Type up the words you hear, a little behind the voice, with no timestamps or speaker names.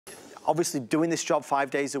obviously doing this job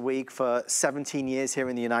 5 days a week for 17 years here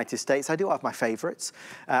in the United States. I do have my favorites.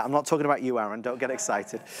 I'm not talking about you, Aaron, don't get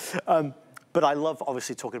excited. But I love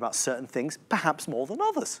obviously talking about certain things, perhaps more than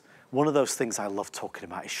others. One of those things I love talking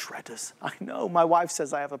about is shredders. I know, my wife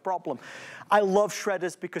says I have a problem. I love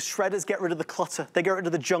shredders because shredders get rid of the clutter. They get rid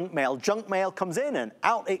of the junk mail. Junk mail comes in and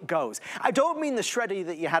out it goes. I don't mean the shredder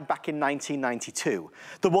that you had back in 1992.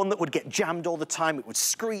 The one that would get jammed all the time. It would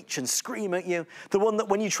screech and scream at you. The one that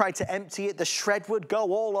when you tried to empty it, the shred would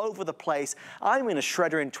go all over the place. I'm in a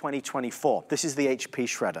shredder in 2024. This is the HP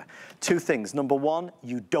Shredder. Two things. Number one,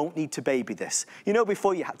 you don't need to baby this. You know,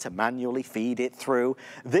 before you had to manually feed it through.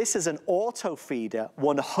 This is an auto feeder,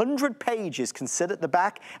 100 pages can sit at the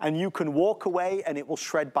back and you can walk away and it will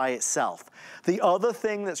shred by itself. The other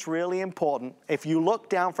thing that's really important, if you look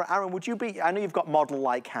down for Aaron, would you be, I know you've got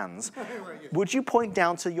model-like hands, would you point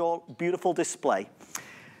down to your beautiful display?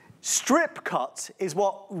 Strip cut is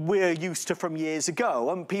what we're used to from years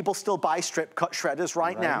ago, and people still buy strip cut shredders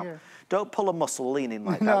right now. Here. Don't pull a muscle leaning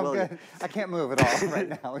like that, will you? I can't move at all right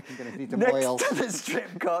now. We're going to need to boil. Next to the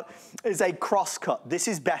strip cut is a cross cut. This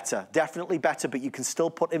is better, definitely better, but you can still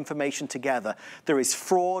put information together. There is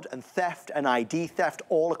fraud and theft and ID theft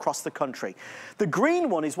all across the country. The green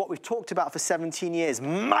one is what we've talked about for 17 years,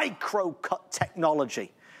 micro cut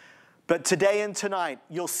technology. But today and tonight,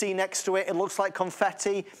 you'll see next to it, it looks like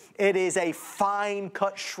confetti. It is a fine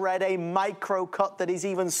cut shred, a micro cut that is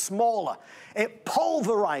even smaller. It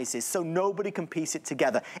pulverizes so nobody can piece it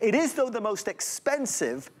together. It is, though, the most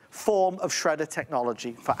expensive form of shredder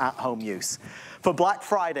technology for at-home use. For Black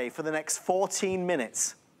Friday, for the next 14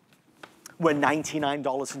 minutes, we're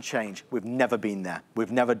 $99 and change. We've never been there.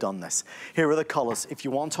 We've never done this. Here are the colors. If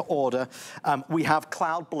you want to order, we have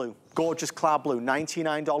cloud blue. Gorgeous cloud blue,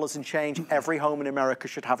 $99 and change. Every home in America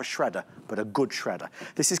should have a shredder, but a good shredder.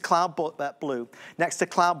 This is cloud blue. Next to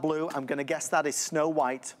cloud blue, I'm gonna guess that is Snow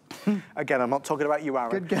White. Again, I'm not talking about you,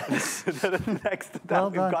 Aaron. Good guess. Next to that,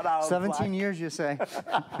 we've got our 17 black. years, you say.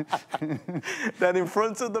 Then in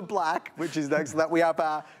front of the black, which is next to that, we have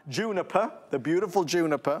our juniper, the beautiful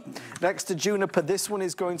juniper. Next to juniper, this one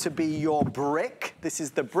is going to be your brick. This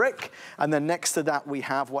is the brick. And then next to that, we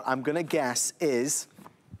have what I'm gonna guess is,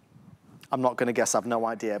 I'm not going to guess, I have no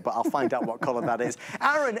idea, but I'll find out what color that is.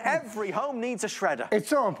 Aaron, every home needs a shredder. It's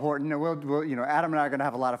so important. We'll, you know, Adam and I are going to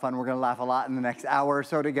have a lot of fun. We're going to laugh a lot in the next hour or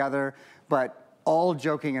so together. But all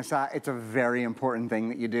joking aside, it's a very important thing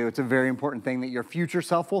that you do. It's a very important thing that your future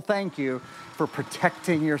self will thank you for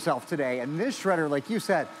protecting yourself today. And this shredder, like you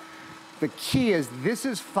said, the key is this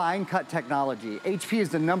is fine cut technology. HP is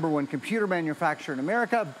the #1 computer manufacturer in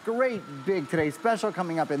America. Great big today's special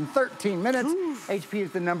coming up in 13 minutes. Oof. HP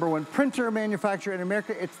is the #1 printer manufacturer in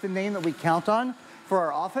America. It's the name that we count on for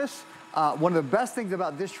our office. One of the best things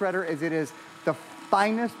about this shredder is it is the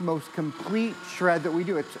finest, most complete shred that we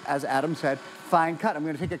do. It's, as Adam said, fine cut. I'm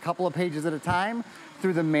gonna take a couple of pages at a time.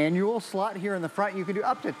 Through the manual slot here in the front, you can do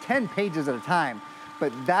up to 10 pages at a time.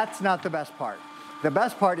 But that's not the best part. The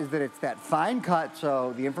best part is that it's that fine cut,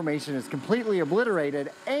 so the information is completely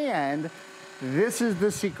obliterated, and this is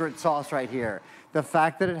the secret sauce right here. The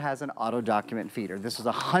fact that it has an auto document feeder. This is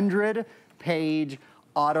a 100-page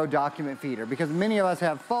auto document feeder, because many of us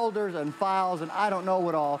have folders and files and I don't know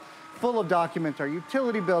what all, full of documents, our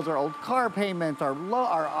utility bills, our old car payments, our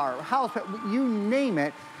house, you name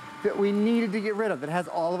it, that we needed to get rid of, that has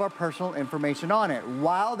all of our personal information on it.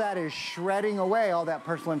 While that is shredding away all that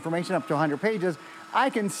personal information up to 100 pages,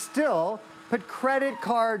 I can still put credit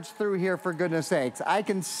cards through here, for goodness sakes. I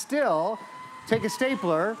can still take a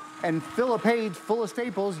stapler and fill a page full of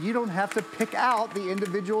staples. You don't have to pick out the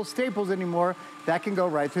individual staples anymore. That can go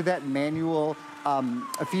right through that manual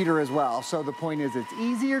feeder as well. So the point is, it's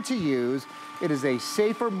easier to use. It is a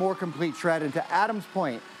safer, more complete shred. And to Adam's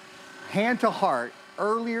point, hand to heart,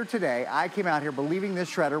 earlier today, I came out here believing this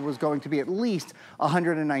shredder was going to be at least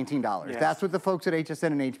 $119. Yes. That's what the folks at HSN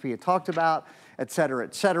and HP had talked about, et cetera,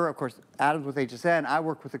 et cetera. Of course, Adam's with HSN. I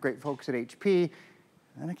work with the great folks at HP.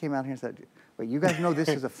 And then I came out here and said, but you guys know this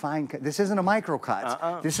is a fine cut. This isn't a micro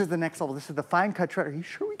cut. This is the next level. This is the fine cut shredder. Are you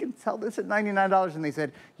sure we can sell this at $99? And they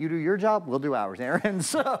said, you do your job, we'll do ours, Aaron.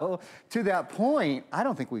 So to that point, I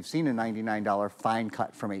don't think we've seen a $99 fine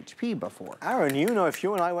cut from HP before. Aaron, you know, if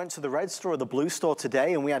you and I went to the red store or the blue store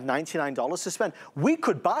today and we had $99 to spend, we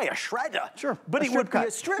could buy a shredder. Sure. But it would be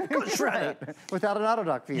a strip cut shredder. Right. Without an auto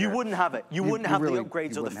dock feeder. You wouldn't have it. You wouldn't have the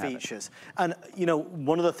upgrades or the features. And, you know,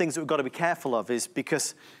 one of the things that we've got to be careful of is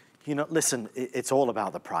because, you know, listen, it's all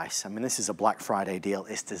about the price. I mean, this is a Black Friday deal.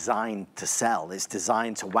 It's designed to sell. It's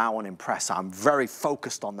designed to wow and impress. I'm very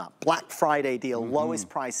focused on that. Black Friday deal, lowest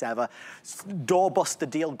price ever. Doorbuster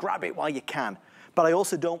deal, grab it while you can. But I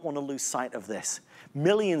also don't want to lose sight of this.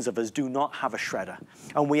 Millions of us do not have a shredder,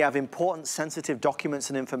 and we have important sensitive documents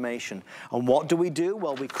and information. And what do?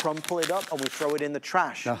 Well, we crumple it up and we throw it in the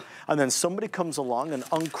trash. And then somebody comes along and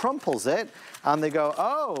uncrumples it, and they go,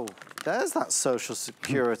 oh, there's that social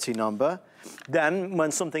security number. Then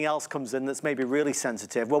when something else comes in that's maybe really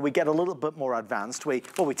sensitive, well, we get a little bit more advanced. We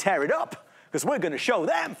tear it up, because we're going to show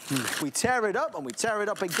them. We tear it up and we tear it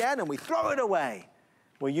up again and we throw it away.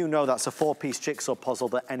 Well, you know that's a 4-piece jigsaw puzzle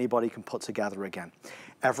that anybody can put together again.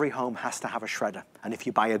 Every home has to have a shredder, and if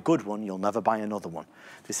you buy a good one, you'll never buy another one.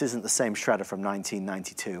 This isn't the same shredder from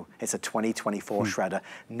 1992. It's a 2024 shredder.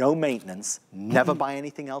 No maintenance, never buy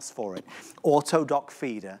anything else for it. Auto dock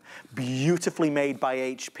feeder, beautifully made by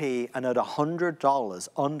HP, and at $100,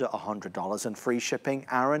 under $100, and free shipping,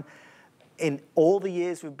 Aaron, in all the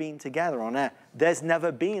years we've been together on air, there's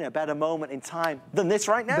never been a better moment in time than this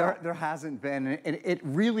right now. There hasn't been. And it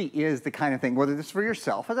really is the kind of thing, whether this is for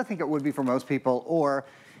yourself, as I think it would be for most people, or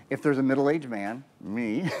if there's a middle-aged man,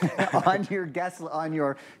 me, on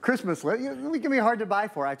your Christmas list, it can be hard to buy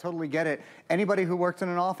for. I totally get it. Anybody who works in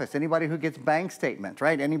an office, anybody who gets bank statements,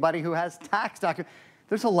 right? Anybody who has tax documents.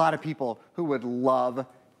 There's a lot of people who would love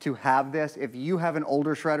to have this. If you have an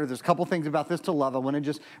older shredder, there's a couple things about this to love. I want to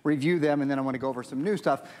just review them, and then I want to go over some new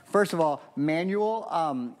stuff. First of all, manual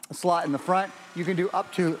slot in the front. You can do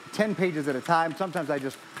up to 10 pages at a time. Sometimes I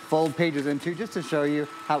just fold pages into just to show you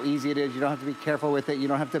how easy it is. You don't have to be careful with it. You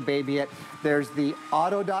don't have to baby it. There's the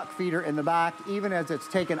auto dock feeder in the back, even as it's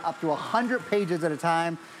taken up to 100 pages at a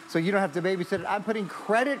time, so you don't have to babysit it. I'm putting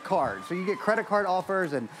credit cards, so you get credit card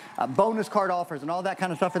offers and bonus card offers and all that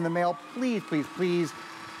kind of stuff in the mail. Please, please, please,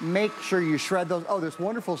 make sure you shred those. Oh, this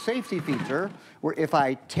wonderful safety feature where if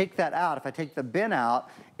I take that out, if I take the bin out,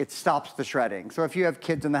 it stops the shredding. So if you have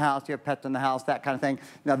kids in the house, you have pets in the house, that kind of thing.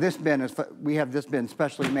 Now this bin is, we have this bin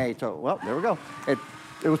specially made, so, well, there we go.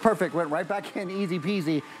 It was perfect, went right back in, easy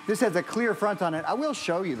peasy. This has a clear front on it. I will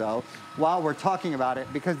show you though, while we're talking about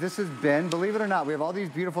it, because this has been, believe it or not, we have all these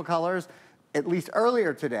beautiful colors. At least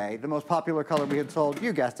earlier today, the most popular color we had sold,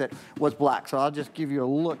 you guessed it, was black. So I'll just give you a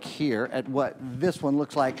look here at what this one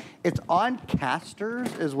looks like. It's on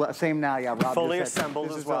casters, is what, same now, yeah, Rob. Fully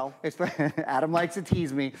assembled as well. Adam likes to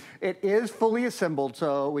tease me. It is fully assembled,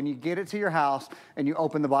 so when you get it to your house and you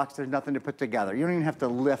open the box, there's nothing to put together. You don't even have to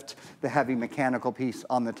lift the heavy mechanical piece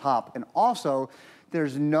on the top. And also,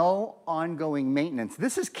 there's no ongoing maintenance.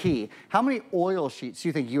 This is key. How many oil sheets do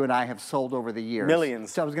you think you and I have sold over the years?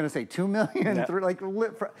 Millions. So I was gonna say 2 million,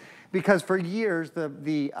 Yeah. Because for years, the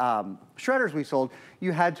shredders we sold,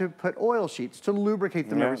 you had to put oil sheets to lubricate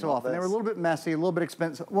them every so often. They were a little bit messy, a little bit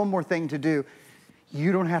expensive. One more thing to do.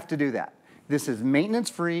 You don't have to do that. This is maintenance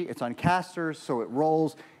free, it's on casters, so it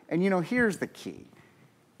rolls. And you know, here's the key.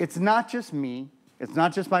 It's not just me, it's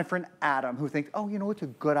not just my friend Adam who thinks, oh, you know, it's a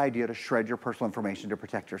good idea to shred your personal information to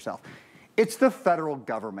protect yourself. It's the federal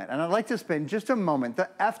government. And I'd like to spend just a moment. The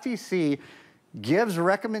FTC gives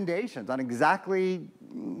recommendations on exactly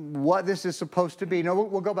what this is supposed to be. No,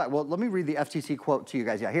 we'll go back. Well, let me read the FTC quote to you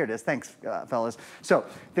guys. Yeah, here it is. Thanks, fellas. So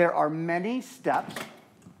there are many steps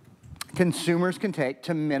consumers can take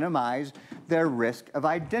to minimize their risk of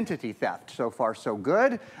identity theft. So far, so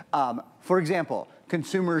good. For example,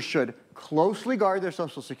 consumers should closely guard their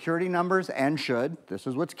social security numbers and should, this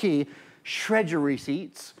is what's key, shred your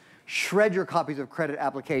receipts, shred your copies of credit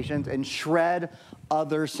applications, and shred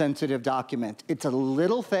other sensitive documents. It's a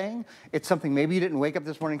little thing. It's something maybe you didn't wake up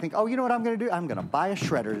this morning and think, oh, you know what I'm gonna do? I'm gonna buy a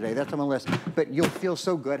shredder today. That's on my list. But you'll feel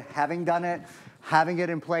so good having done it, having it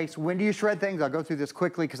in place. When do you shred things? I'll go through this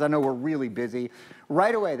quickly because I know we're really busy.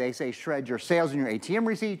 Right away, they say shred your sales and your ATM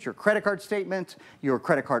receipts, your credit card statements, your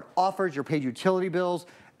credit card offers, your paid utility bills.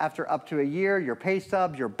 After up to a year, your pay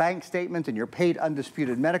stubs, your bank statements, and your paid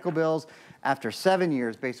undisputed medical bills. After 7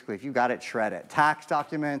 years, basically, if you got it, shred it. Tax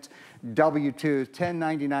documents, W-2s,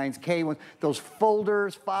 1099s, K-1s, those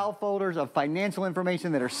folders, file folders of financial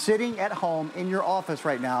information that are sitting at home in your office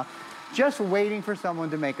right now, just waiting for someone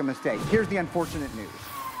to make a mistake. Here's the unfortunate news.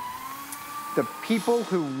 The people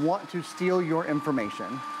who want to steal your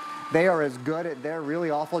information, they are as good at their really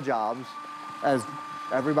awful jobs as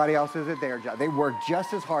everybody else is at their job. They work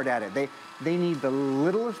just as hard at it. They need the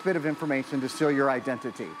littlest bit of information to steal your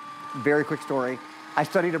identity. Very quick story. I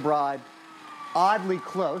studied abroad, oddly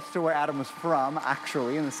close to where Adam was from,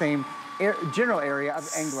 actually, in the same general area of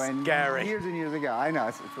England. Scary. Years and years ago. I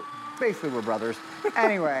know, basically we're brothers.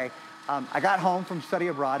 Anyway, I got home from study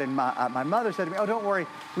abroad and my mother said to me, oh, don't worry,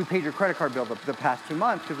 we paid your credit card bill the past 2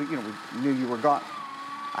 months because we knew you were gone.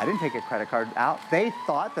 I didn't take a credit card out. They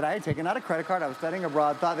thought that I had taken out a credit card. I was studying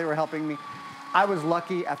abroad, thought they were helping me. I was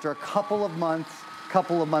lucky after a couple of months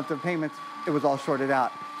of payments, it was all shorted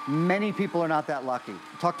out. Many people are not that lucky.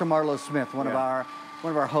 Talk to Marlo Smith, one of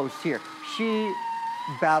our hosts here. She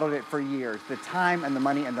battled it for years. The time and the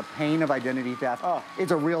money and the pain of identity theft,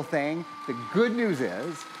 it's a real thing. The good news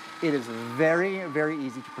is, it is very, very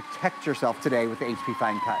easy to protect yourself today with the HP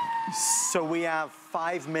Finecut. So we have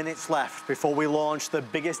 5 minutes left before we launch the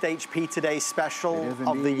biggest HP Today special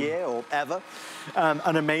of the year or ever.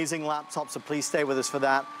 An amazing laptop, so please stay with us for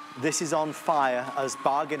that. This is on fire as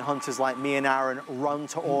bargain hunters like me and Aaron run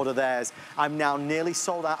to order theirs. I'm now nearly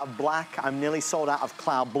sold out of black. I'm nearly sold out of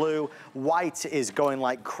cloud blue. White is going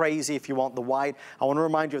like crazy if you want the white. I want to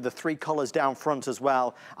remind you of the 3 colors down front as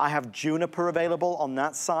well. I have juniper available on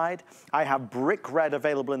that side. I have brick red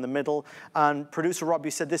available in the middle. And producer Rob,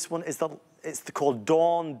 you said this one is it's called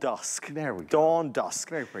Dawn Dusk. There we go. Dawn Dusk.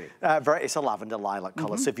 Very pretty. It's a lavender lilac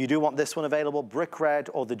color. So if you do want this one available, brick red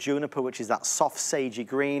or the juniper, which is that soft sagey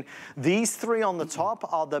green. These 3 on the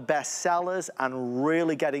top are the best sellers and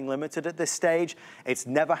really getting limited at this stage. It's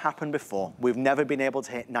never happened before. We've never been able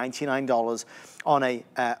to hit $99 on a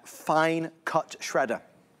fine cut shredder.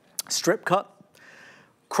 Strip cut,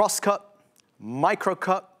 cross cut, micro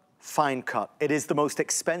cut, fine cut. It is the most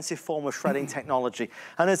expensive form of shredding technology.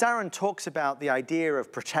 And as Aaron talks about the idea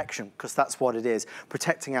of protection, because that's what it is,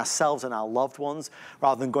 protecting ourselves and our loved ones,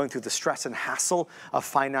 rather than going through the stress and hassle of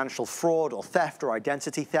financial fraud or theft or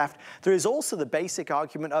identity theft, there is also the basic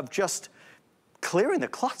argument of just clearing the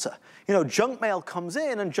clutter. You know, junk mail comes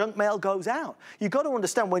in and junk mail goes out. You've got to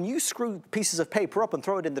understand when you screw pieces of paper up and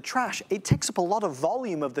throw it in the trash, it takes up a lot of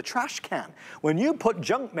volume of the trash can. When you put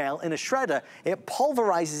junk mail in a shredder, it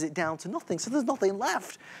pulverizes it down to nothing, so there's nothing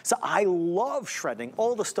left. So I love shredding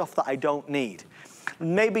all the stuff that I don't need.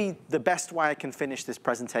 Maybe the best way I can finish this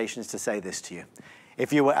presentation is to say this to you.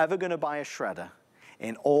 If you were ever going to buy a shredder,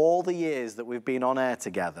 in all the years that we've been on air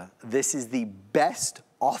together, this is the best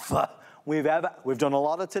offer we've done a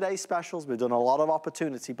lot of today's specials. We've done a lot of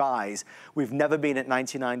opportunity buys. We've never been at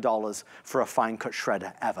 $99 for a fine cut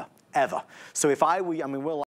shredder, ever. So if I mean, we'll